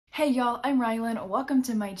Hey y'all, I'm Rylan. Welcome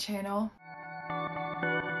to my channel.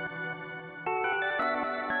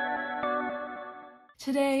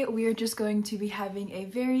 Today we are just going to be having a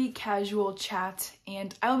very casual chat,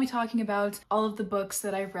 and I will be talking about all of the books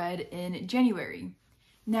that I read in January.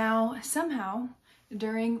 Now, somehow,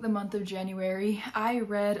 during the month of January, I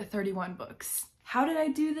read 31 books. How did I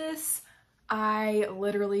do this? I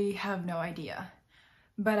literally have no idea,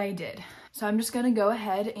 but I did. So I'm just gonna go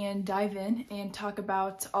ahead and dive in and talk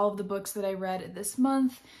about all of the books that I read this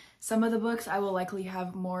month. Some of the books I will likely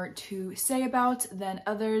have more to say about than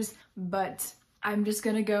others, but I'm just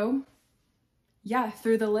gonna go,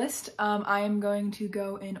 through the list. I am going to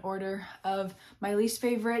go in order of my least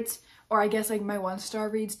favorite, or I guess like my 1-star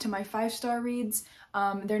reads to my 5-star reads.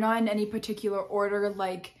 They're not in any particular order,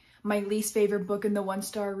 like my least favorite book in the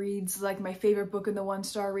 1-star reads, like my favorite book in the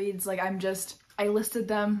 1-star reads. Like I listed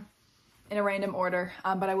them in a random order,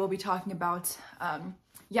 but I will be talking about,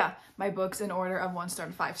 my books in order of 1-star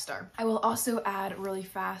to 5-star. I will also add really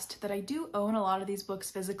fast that I do own a lot of these books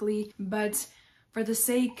physically, but for the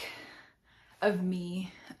sake of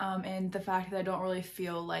me, and the fact that I don't really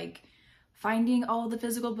feel like finding all of the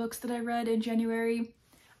physical books that I read in January,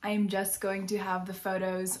 I'm just going to have the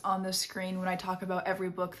photos on the screen when I talk about every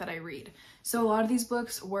book that I read. So a lot of these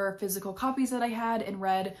books were physical copies that I had and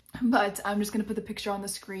read, but I'm just gonna put the picture on the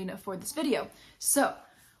screen for this video. So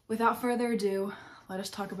without further ado, let us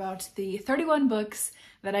talk about the 31 books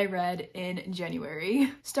that I read in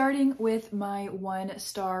January. Starting with my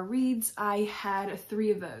 1-star reads, I had 3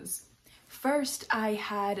 of those. First, I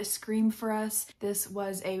had Scream for Us. This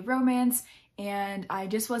was a romance, and I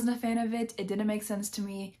just wasn't a fan of it. It didn't make sense to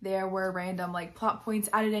me. There were random plot points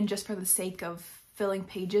added in just for the sake of filling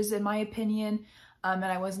pages, in my opinion, and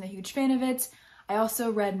I wasn't a huge fan of it. I also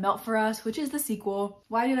read Melt for Us, which is the sequel.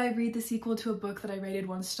 Why did I read the sequel to a book that I rated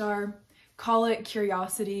 1 star? Call it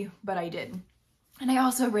curiosity, but I did. And I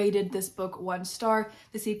also rated this book 1 star.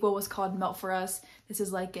 The sequel was called Melt for Us. This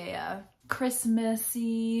is like a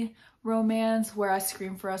Christmassy romance, whereas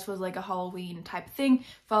Scream for Us was like a Halloween type thing.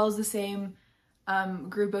 Follows the same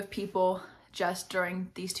group of people just during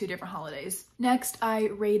these 2 different holidays. Next, I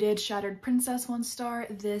rated Shattered Princess 1 star.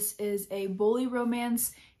 This is a bully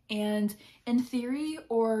romance, and in theory,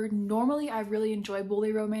 or normally, I really enjoy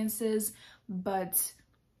bully romances, but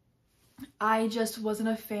I just wasn't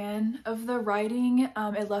a fan of the writing.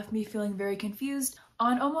 It left me feeling very confused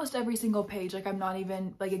on almost every single page. Like, I'm not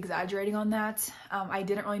even exaggerating on that. I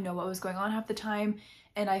didn't really know what was going on half the time,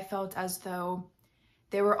 and I felt as though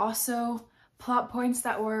there were also plot points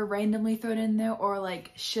that were randomly thrown in there, or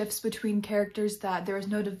shifts between characters that there was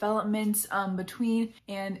no development between,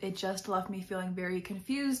 and it just left me feeling very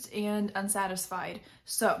confused and unsatisfied.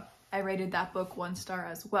 So I rated that book 1 star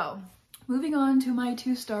as well. Moving on to my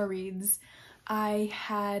 2-star reads, I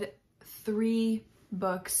had 3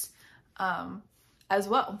 books as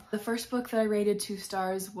well. The first book that I rated 2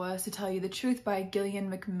 stars was To Tell You the Truth by Gillian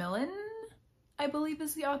Macmillan, I believe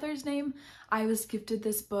is the author's name. I was gifted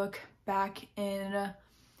this book back in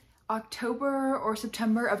October or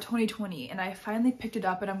September of 2020, and I finally picked it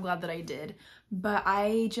up, and I'm glad that I did. But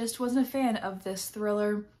I just wasn't a fan of this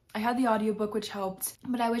thriller. I had the audiobook, which helped,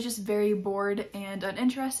 but I was just very bored and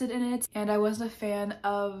uninterested in it, and I wasn't a fan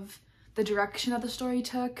of the direction that the story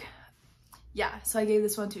took. So I gave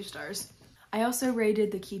this one 2 stars. I also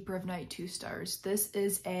rated The Keeper of Night 2 stars. This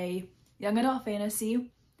is a young adult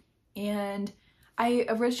fantasy, and I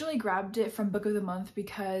originally grabbed it from Book of the Month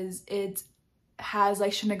because it has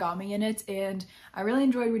Shinigami in it, and I really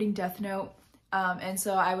enjoyed reading Death Note, and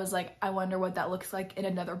so I was like, I wonder what that looks like in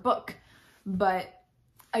another book. But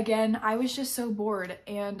again, I was just so bored,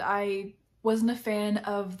 and I wasn't a fan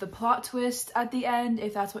of the plot twist at the end,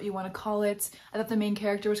 if that's what you want to call it. I thought the main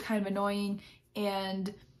character was kind of annoying,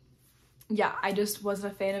 and I just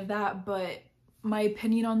wasn't a fan of that. But my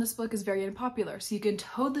opinion on this book is very unpopular, so you can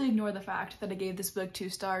totally ignore the fact that I gave this book 2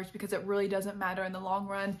 stars, because it really doesn't matter in the long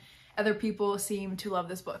run. Other people seem to love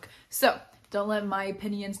this book, so don't let my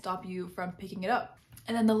opinion stop you from picking it up.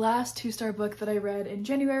 And then the last 2-star book that I read in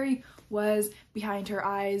January was Behind Her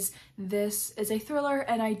Eyes. This is a thriller,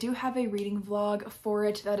 and I do have a reading vlog for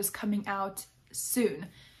it that is coming out soon.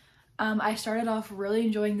 I started off really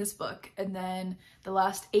enjoying this book, and then the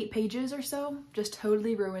last 8 pages or so just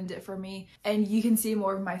totally ruined it for me, and you can see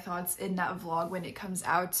more of my thoughts in that vlog when it comes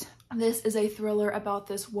out. This is a thriller about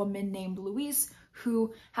this woman named Louise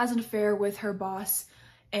who has an affair with her boss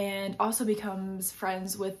and also becomes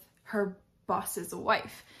friends with her boss's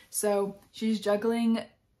wife. So she's juggling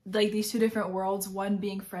these 2 different worlds, one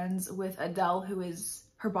being friends with Adele, who is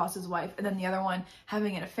her boss's wife, and then the other one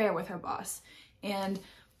having an affair with her boss. And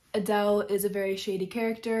Adele is a very shady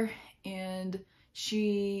character, and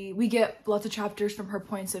we get lots of chapters from her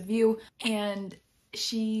points of view, and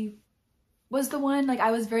she was the one, like,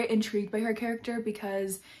 I was very intrigued by her character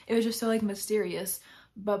because it was just so, like, mysterious.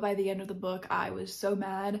 But by the end of the book, I was so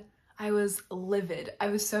mad. I was livid. I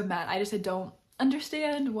was so mad. I don't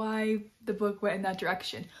understand why the book went in that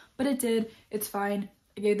direction. But it did. It's fine.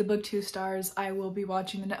 I gave the book 2 stars. I will be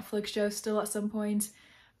watching the Netflix show still at some point.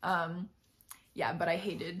 Yeah, but I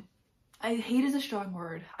hated is a strong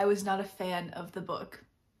word. I was not a fan of the book.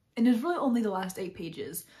 And it was really only the last 8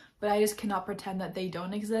 pages. But I just cannot pretend that they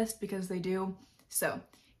don't exist because they do. So,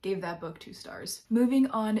 gave that book 2 stars. Moving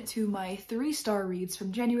on to my 3-star reads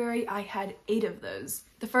from January, I had 8 of those.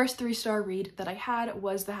 The first 3-star read that I had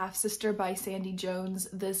was The Half-Sister by Sandy Jones.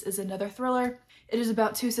 This is another thriller. It is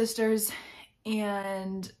about 2 sisters,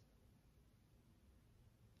 and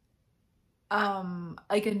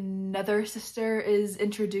like another sister is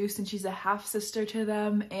introduced and she's a half-sister to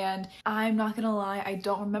them, and I'm not gonna lie, I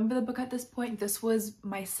don't remember the book at this point. This was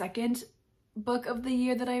my 2nd book of the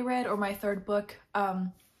year that I read, or my 3rd book.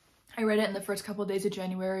 I read it in the first couple of days of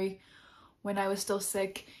January when I was still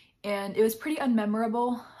sick, and it was pretty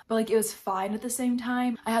unmemorable, but like it was fine at the same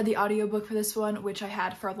time. I had the audiobook for this one, which I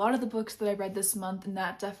had for a lot of the books that I read this month, and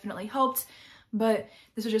that definitely helped, but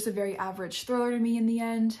this was just a very average thriller to me in the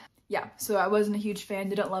end. Yeah, so I wasn't a huge fan,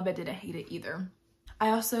 didn't love it, didn't hate it either.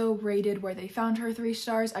 I also rated Where They Found Her 3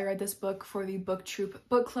 stars. I read this book for the Book Troop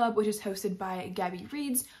Book Club, which is hosted by Gabby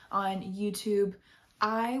Reads on YouTube.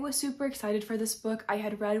 I was super excited for this book. I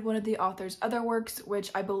had read one of the author's other works, which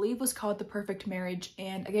I believe was called The Perfect Marriage,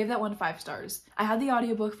 and I gave that one 5 stars. I had the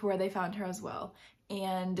audiobook for Where They Found Her as well,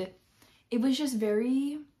 and it was just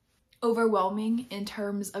very overwhelming in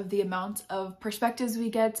terms of the amount of perspectives we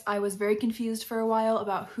get. I was very confused for a while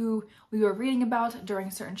about who we were reading about during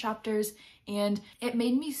certain chapters, and it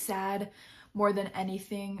made me sad more than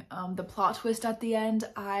anything. The plot twist at the end,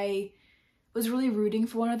 I was really rooting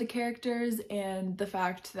for one of the characters, and the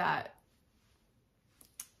fact that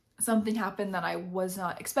something happened that I was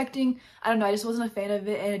not expecting, I don't know, I just wasn't a fan of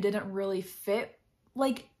it, and it didn't really fit,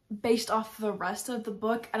 like, based off the rest of the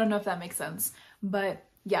book. I don't know if that makes sense, but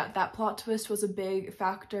yeah, that plot twist was a big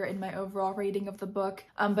factor in my overall rating of the book,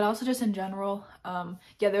 but also just in general.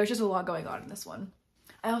 Yeah, there was just a lot going on in this one.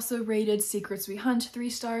 I also rated Secrets We Hunt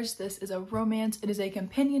 3 stars. This is a romance. It is a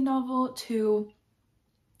companion novel to,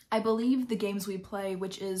 I believe, The Games We Play,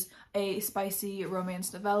 which is a spicy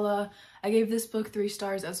romance novella. I gave this book 3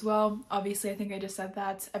 stars as well. Obviously, I think I just said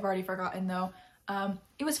that. I've already forgotten though.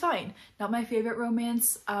 It was fine. Not my favorite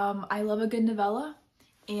romance. I love a good novella,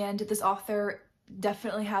 and this author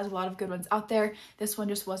definitely has a lot of good ones out there. This one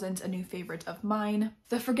just wasn't a new favorite of mine.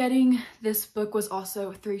 The Forgetting, this book was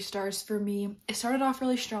also 3 stars for me. It started off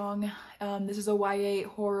really strong. This is a YA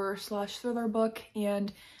horror / thriller book,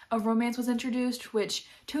 and a romance was introduced, which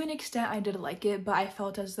to an extent I did like it, but I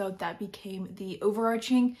felt as though that became the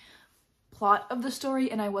overarching plot of the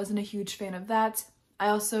story, and I wasn't a huge fan of that. I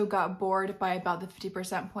also got bored by about the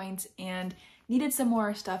 50% point and needed some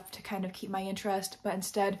more stuff to kind of keep my interest, but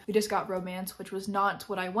instead we just got romance, which was not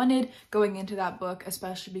what I wanted going into that book,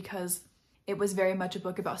 especially because it was very much a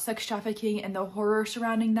book about sex trafficking and the horror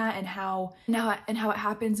surrounding that, and how it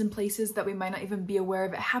happens in places that we might not even be aware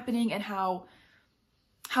of it happening, and how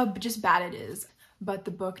just bad it is. But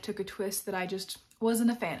the book took a twist that I just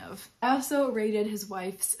wasn't a fan of. I also rated His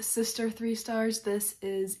Wife's Sister 3 stars. This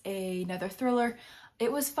is another thriller.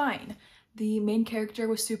 It was fine. The main character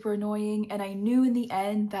was super annoying, and I knew in the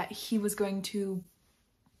end that he was going to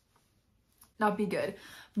not be good,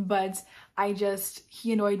 but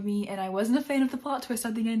he annoyed me, and I wasn't a fan of the plot twist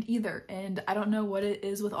at the end either. And I don't know what it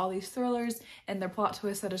is with all these thrillers and their plot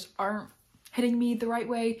twists that just aren't hitting me the right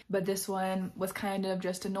way, but this one was kind of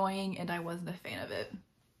just annoying, and I wasn't a fan of it.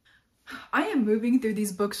 I am moving through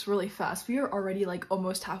these books really fast. We are already like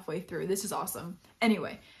almost halfway through. This is awesome.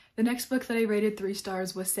 Anyway, the next book that I rated 3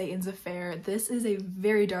 stars was Satan's Affair. This is a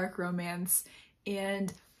very dark romance,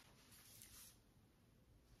 and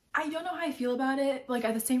I don't know how I feel about it. Like,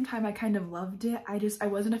 at the same time, I kind of loved it. I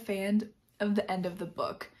wasn't a fan of the end of the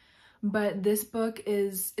book. But this book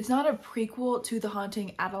it's not a prequel to The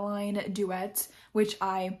Haunting Adeline duet, which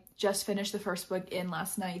I just finished the first book in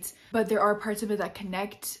last night, but there are parts of it that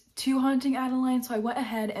connect to Haunting Adeline, so I went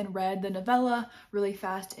ahead and read the novella really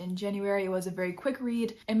fast in January. It was a very quick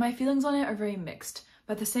read, and my feelings on it are very mixed,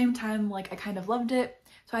 but at the same time, like, I kind of loved it,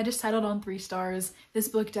 so I just settled on 3 stars. This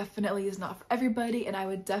book definitely is not for everybody, and I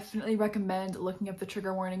would definitely recommend looking up the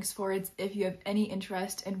trigger warnings for it if you have any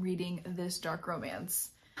interest in reading this dark romance.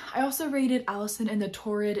 I also rated Alison and the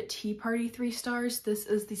Torrid Tea Party 3 stars. This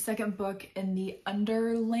is the second book in the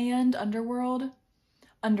Underland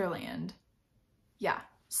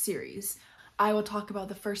series. I will talk about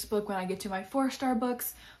the first book when I get to my 4-star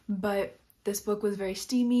books, but this book was very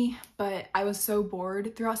steamy, but I was so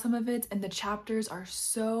bored throughout some of it, and the chapters are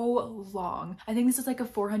so long. I think this is like a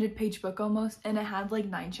 400-page book almost, and it had like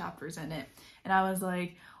 9 chapters in it. And I was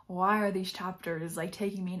like, why are these chapters like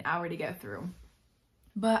taking me an hour to get through?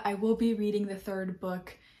 But I will be reading the 3rd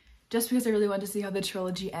book just because I really want to see how the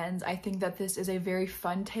trilogy ends. I think that this is a very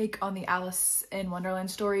fun take on the Alice in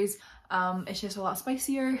Wonderland stories. It's just a lot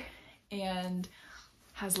spicier and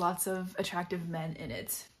has lots of attractive men in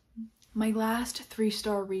it. My last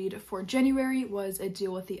 3-star read for January was A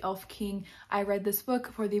Deal with the Elf King. I read this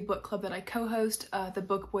book for the book club that I co-host, the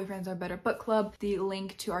Book Boyfriends Are Better book club. The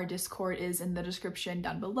link to our Discord is in the description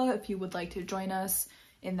down below if you would like to join us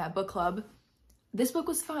in that book club. This book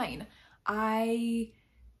was fine. I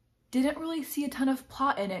didn't really see a ton of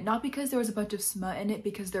plot in it, not because there was a bunch of smut in it,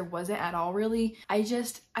 because there wasn't at all really. I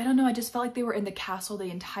don't know, I just felt like they were in the castle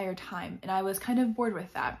the entire time, and I was kind of bored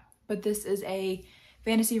with that. But this is a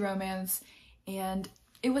fantasy romance, and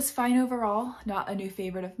it was fine overall, not a new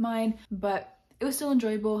favorite of mine, but it was still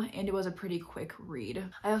enjoyable, and it was a pretty quick read.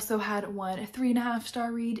 I also had one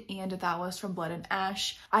 3.5-star read, and that was from Blood and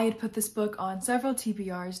Ash. I had put this book on several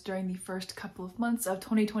TBRs during the first couple of months of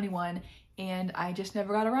 2021, and I just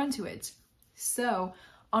never got around to it. So,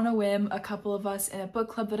 on a whim, a couple of us in a book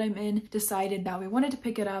club that I'm in decided that we wanted to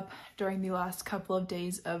pick it up during the last couple of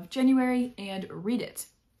days of January and read it.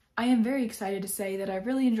 I am very excited to say that I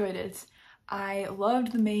really enjoyed it. I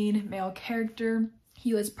loved the main male character.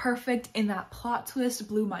 He was perfect, and that plot twist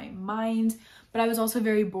blew my mind, but I was also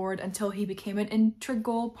very bored until he became an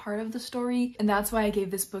integral part of the story, and that's why I gave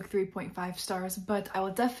this book 3.5 stars, but I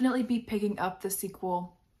will definitely be picking up the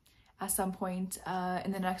sequel at some point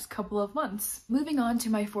in the next couple of months. Moving on to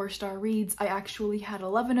my 4-star reads, I actually had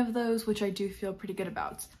 11 of those, which I do feel pretty good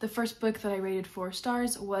about. The first book that I rated 4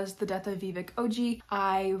 stars was The Death of Vivek Oji.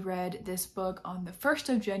 I read this book on the 1st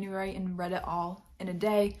of January and read it all in a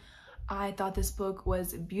day. I thought this book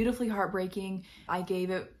was beautifully heartbreaking. I gave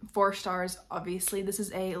it 4 stars. Obviously, this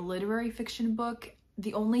is a literary fiction book.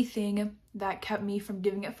 The only thing that kept me from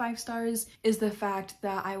giving it 5 stars is the fact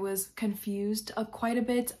that I was confused quite a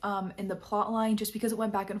bit in the plot line, just because it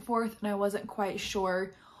went back and forth and I wasn't quite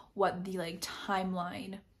sure what the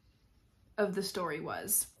timeline of the story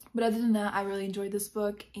was. But other than that, I really enjoyed this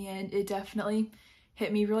book, and it definitely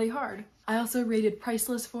hit me really hard. I also rated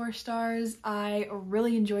Priceless 4 stars. I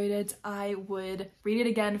really enjoyed it. I would read it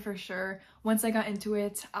again for sure. Once I got into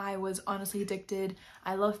it, I was honestly addicted.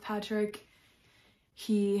 I love Patrick.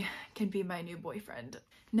 He can be my new boyfriend.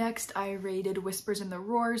 Next, I rated Whispers in the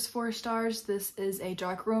Roars 4 stars. This is a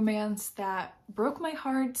dark romance that broke my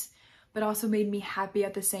heart, but also made me happy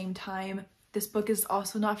at the same time. This book is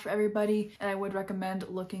also not for everybody, and I would recommend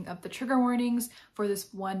looking up the trigger warnings for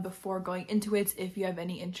this one before going into it if you have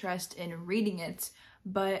any interest in reading it.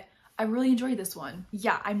 But I really enjoyed this one.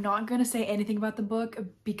 Yeah, I'm not gonna say anything about the book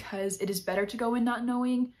because it is better to go in not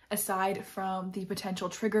knowing, aside from the potential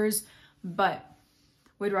triggers, but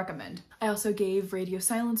would recommend. I also gave Radio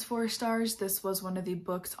Silence 4 stars. This was one of the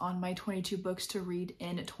books on my 22 books to read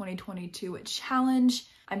in 2022 challenge.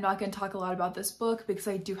 I'm not going to talk a lot about this book because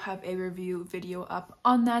I do have a review video up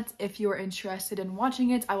on that. If you are interested in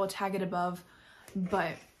watching it, I will tag it above,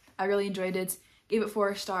 but I really enjoyed it. Gave it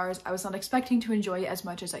 4 stars. I was not expecting to enjoy it as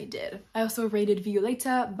much as I did. I also rated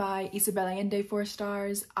Violeta by Isabel Allende 4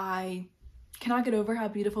 stars. I cannot get over how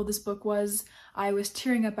beautiful this book was. I was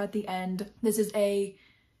tearing up at the end. This is a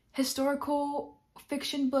historical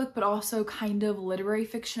fiction book, but also kind of literary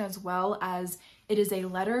fiction, as well as it is a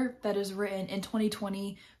letter that is written in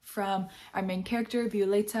 2020 from our main character,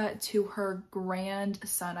 Violeta, to her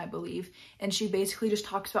grandson, I believe. And she basically just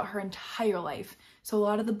talks about her entire life. So a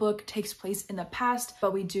lot of the book takes place in the past,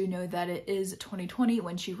 but we do know that it is 2020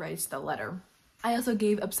 when she writes the letter. I also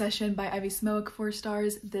gave Obsession by Ivy Smoak 4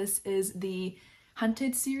 stars. This is the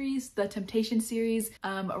Hunted series, the Temptation series,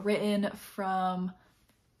 written from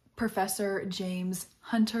Professor James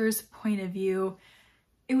Hunter's point of view.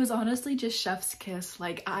 It was honestly just chef's kiss.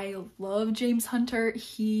 I love James Hunter.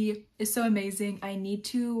 He is so amazing. I need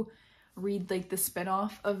to read the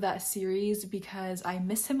spin-off of that series because I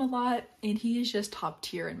miss him a lot, and he is just top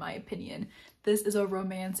tier in my opinion. This is a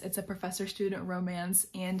romance. It's a professor-student romance,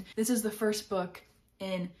 and this is the first book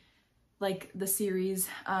in the series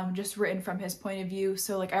just written from his point of view.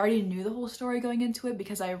 So I already knew the whole story going into it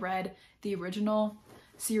because I read the original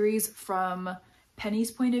series from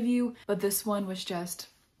Penny's point of view, but this one was just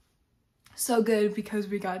So good because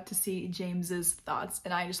we got to see James's thoughts,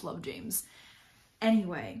 and I just love James.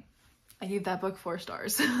 Anyway, I gave that book 4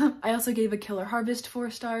 stars. I also gave A Killer Harvest 4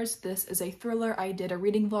 stars. This is a thriller. I did a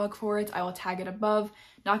reading vlog for it. I will tag it above.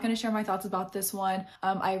 Not going to share my thoughts about this one.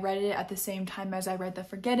 I read it at the same time as I read The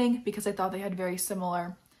Forgetting because I thought they had very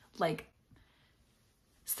similar, like,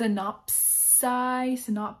 synopsises.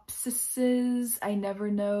 I never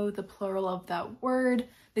know the plural of that word.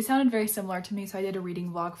 They sounded very similar to me, so I did a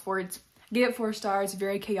reading vlog for it. I gave it 4 stars.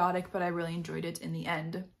 Very chaotic, but I really enjoyed it in the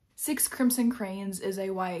end. 6 Crimson Cranes is a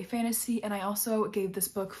YA fantasy, and I also gave this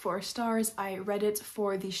book 4 stars. I read it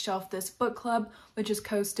for the Shelf This Book Club, which is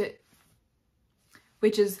hosted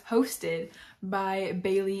by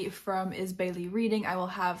Bailey from Is Bailey Reading. I will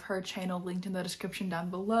have her channel linked in the description down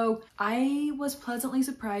below. I was pleasantly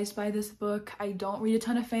surprised by this book. I don't read a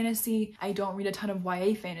ton of fantasy. I don't read a ton of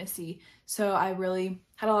YA fantasy. So I really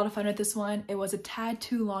had a lot of fun with this one. It was a tad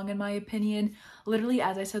too long in my opinion. Literally,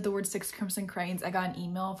 as I said the word 6 Crimson Cranes, I got an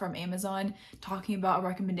email from Amazon talking about a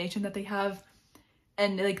recommendation that they have.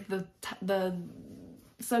 And like the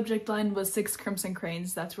subject line was 6 Crimson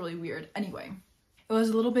Cranes. That's really weird. Anyway. It was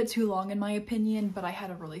a little bit too long in my opinion, but I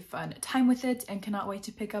had a really fun time with it and cannot wait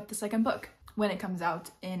to pick up the second book when it comes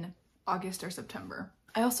out in August or September.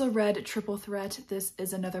 I also read Triple Threat. This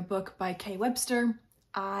is another book by Kay Webster.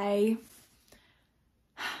 I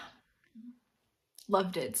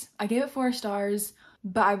loved it. I gave it 4 stars,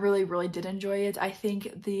 but I really did enjoy it. I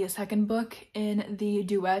think the second book in the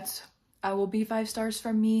duet will be 5 stars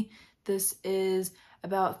from me. This is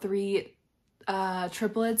about 3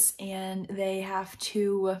 triplets, and they have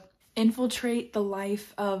to infiltrate the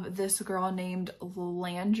life of this girl named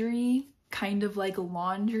Landry, kind of like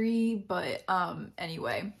laundry, but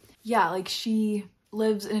anyway. Yeah, like she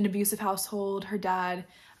lives in an abusive household. Her dad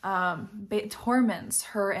torments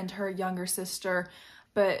her and her younger sister,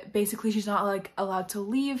 but basically she's not like allowed to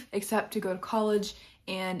leave except to go to college,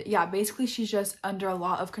 and yeah, basically she's just under a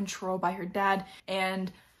lot of control by her dad,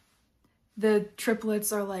 and the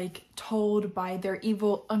triplets are like told by their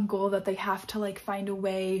evil uncle that they have to like find a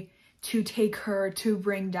way to take her to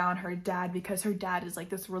bring down her dad because her dad is like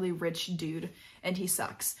this really rich dude and he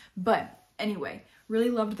sucks. But anyway, really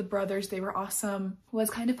loved the brothers. They were awesome. Was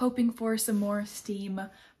kind of hoping for some more steam,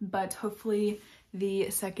 but hopefully the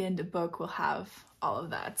second book will have all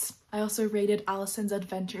of that. I also rated Allison's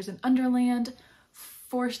Adventures in Underland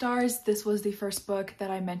 4 stars. This was the first book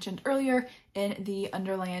that I mentioned earlier in the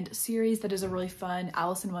Underland series that is a really fun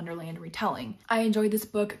Alice in Wonderland retelling. I enjoyed this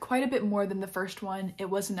book quite a bit more than the first one. It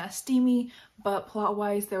wasn't as steamy, but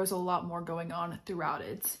plot-wise there was a lot more going on throughout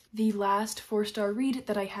it. The last 4-star read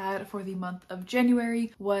that I had for the month of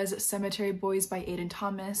January was Cemetery Boys by Aiden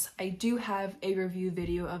Thomas. I do have a review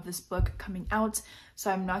video of this book coming out,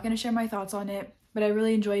 so I'm not going to share my thoughts on it, but I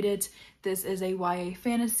really enjoyed it. This is a YA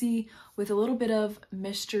fantasy with a little bit of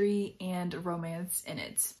mystery and romance in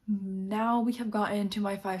it. Now we have gotten to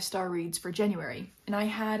my 5-star reads for January, and I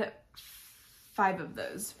had 5 of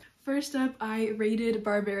those. First up, I rated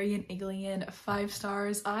Barbarian Alien 5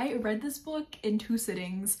 stars. I read this book in 2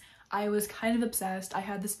 sittings. I was kind of obsessed. I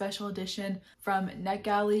had the special edition from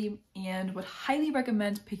NetGalley and would highly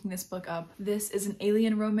recommend picking this book up. This is an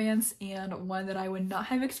alien romance and one that I would not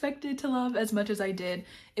have expected to love as much as I did.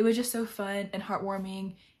 It was just so fun and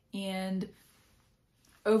heartwarming, and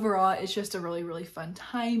overall it's just a really fun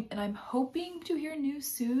time, and I'm hoping to hear news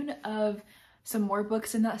soon of some more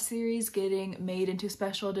books in that series getting made into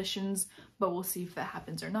special editions, but we'll see if that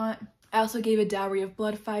happens or not. I also gave A Dowry of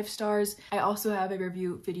Blood 5 stars. I also have a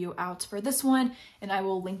review video out for this one, and I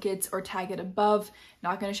will link it or tag it above.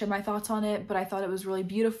 Not going to share my thoughts on it, but I thought it was really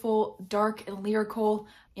beautiful, dark, and lyrical,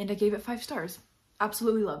 and I gave it 5 stars.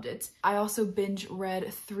 Absolutely loved it. I also binge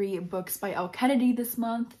read 3 books by Elle Kennedy this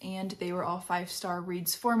month, and they were all 5-star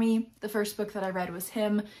reads for me. The first book that I read was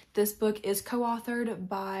Him. This book is co-authored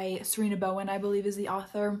by Serena Bowen, I believe is the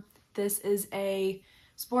author. This is a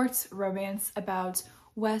sports romance about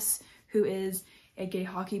Wes, who is a gay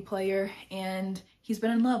hockey player, and he's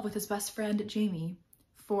been in love with his best friend Jamie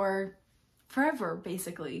for forever,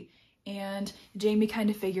 basically. And Jamie kind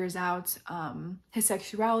of figures out his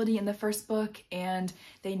sexuality in the first book, and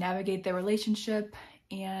they navigate their relationship,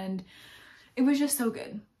 and it was just so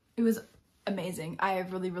good. It was amazing. I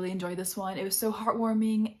really enjoyed this one. It was so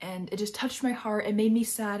heartwarming, and it just touched my heart. It made me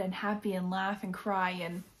sad and happy and laugh and cry,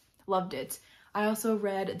 and loved it. I also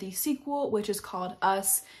read the sequel, which is called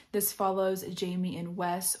Us. This follows Jamie and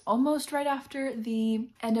Wes almost right after the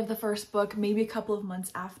end of the first book, maybe a couple of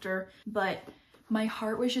months after, but my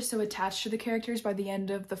heart was just so attached to the characters by the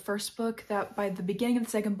end of the first book that by the beginning of the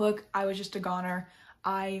second book, I was just a goner.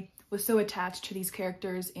 I was so attached to these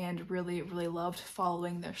characters and really loved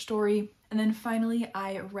following their story. And then finally,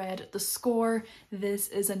 I read The Score. This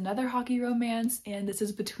is another hockey romance, and this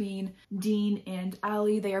is between Dean and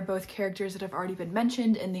Allie. They are both characters that have already been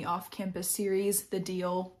mentioned in the Off-Campus series. The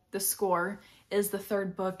Deal, The Score is the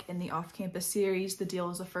third book in the Off-Campus series. The Deal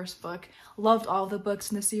is the first book. Loved all the books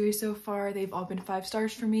in the series so far. They've all been 5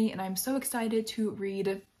 stars for me, and I'm so excited to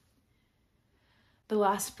read the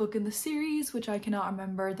last book in the series, which I cannot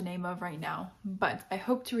remember the name of right now, but I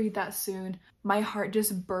hope to read that soon. My heart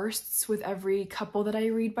just bursts with every couple that I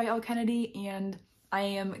read by Elle Kennedy, and I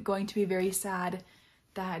am going to be very sad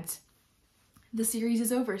that the series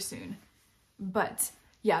is over soon. But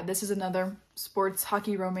yeah, this is another sports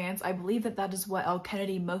hockey romance. I believe that that is what Elle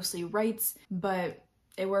Kennedy mostly writes, but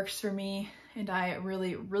it works for me, and I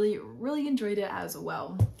really enjoyed it as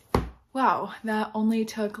well. Wow, that only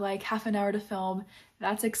took like half an hour to film.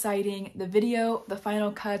 That's exciting. The video, the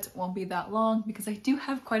final cut, won't be that long because I do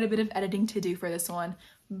have quite a bit of editing to do for this one,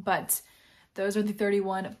 but those are the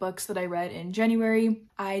 31 books that I read in January.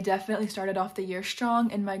 I definitely started off the year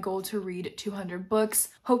strong in my goal to read 200 books.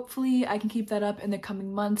 Hopefully I can keep that up in the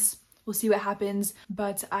coming months. We'll see what happens,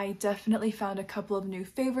 but I definitely found a couple of new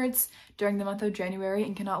favorites during the month of January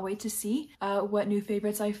and cannot wait to see what new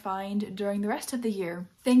favorites I find during the rest of the year.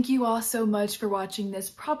 Thank you all so much for watching this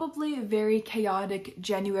probably very chaotic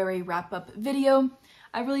January wrap-up video.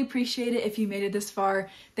 I really appreciate it if you made it this far.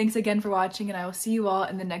 Thanks again for watching, and I will see you all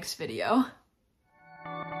in the next video.